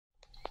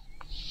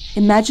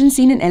Imagine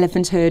seeing an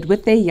elephant herd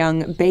with their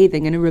young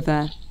bathing in a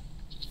river,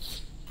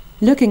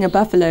 looking a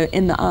buffalo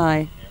in the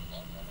eye,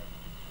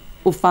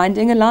 or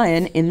finding a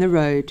lion in the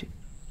road.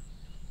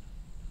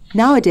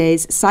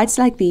 Nowadays, sites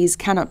like these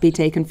cannot be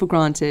taken for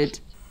granted.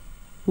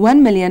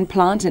 1 million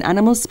plant and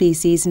animal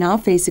species now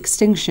face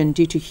extinction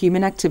due to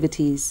human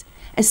activities,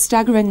 a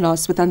staggering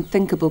loss with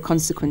unthinkable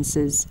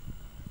consequences.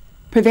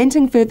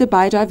 Preventing further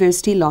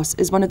biodiversity loss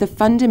is one of the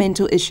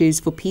fundamental issues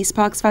for Peace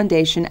Parks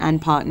Foundation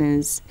and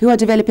partners, who are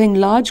developing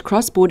large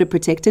cross-border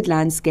protected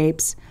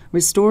landscapes,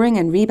 restoring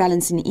and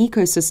rebalancing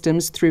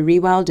ecosystems through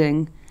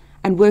rewilding,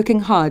 and working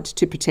hard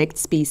to protect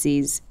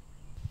species.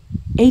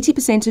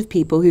 80% of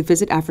people who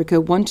visit Africa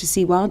want to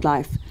see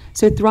wildlife,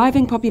 so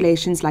thriving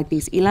populations like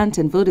these eland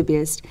and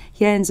wildebeest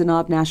here in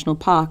Zenab National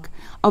Park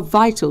are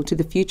vital to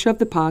the future of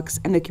the parks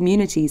and the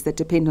communities that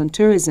depend on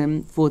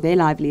tourism for their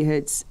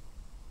livelihoods.